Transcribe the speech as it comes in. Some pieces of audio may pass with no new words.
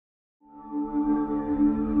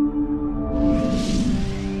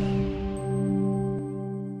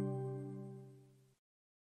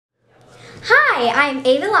Hi, I'm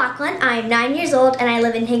Ava Lachlan. I'm 9 years old and I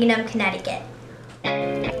live in Hingham, Connecticut.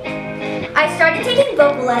 I started taking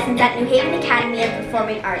vocal lessons at New Haven Academy of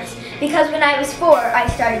Performing Arts because when I was 4, I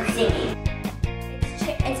started singing.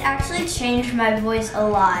 It's actually changed my voice a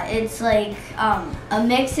lot. It's like a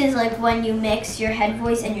mix is like when you mix your head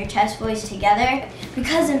voice and your chest voice together.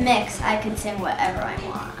 Because of mix, I can sing whatever I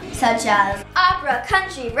want, such as opera,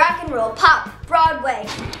 country, rock and roll, pop, Broadway.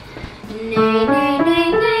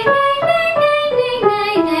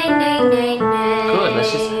 Good,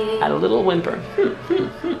 let's just add a little whimper.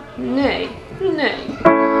 Nay, nay.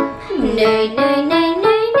 Nay, nay, nay,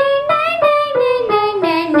 nay, nay,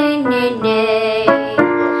 nay, nay, nay, nay.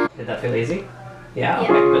 Did that feel easy? Yeah?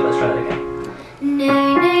 Okay, good, let's try that again. Nay,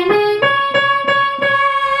 nay, nay, nay,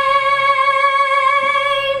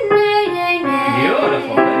 nay, nay, nay.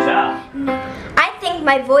 Beautiful, good job. I think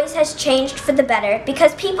my voice has changed for the better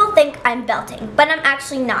because people think I'm belting, but I'm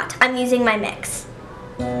actually not. I'm using my mix.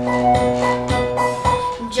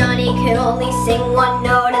 Johnny could only sing one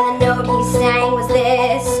note, and the note he sang was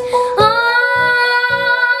this.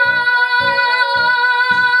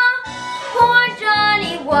 Poor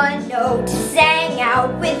Johnny, one note sang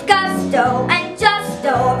out with gusto, and just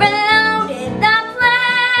overloaded the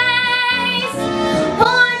place.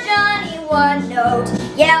 Poor Johnny, one note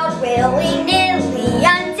yelled willy-nilly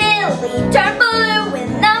until he turned blue in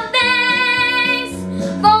the face.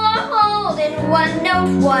 For holding one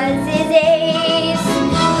note was his ace.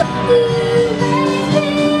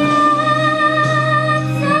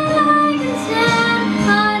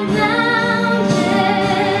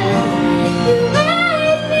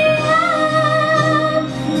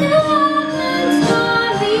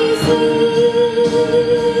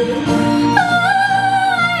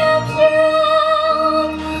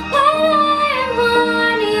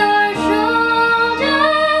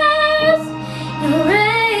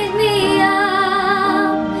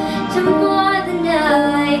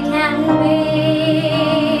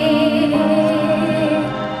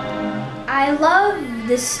 I love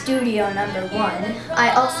the studio #1. I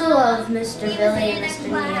also love Mr. Billy and Mr.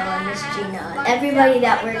 Neil and Miss Gina. Everybody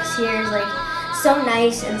that works here is like so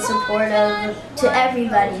nice and supportive to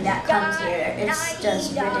everybody that comes here. It's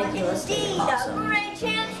just ridiculously awesome.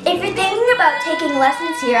 If you're thinking about taking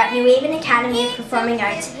lessons here at New Haven Academy of Performing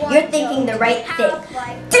Arts, you're thinking the right thing.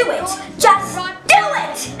 Do it! Just do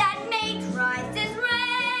it!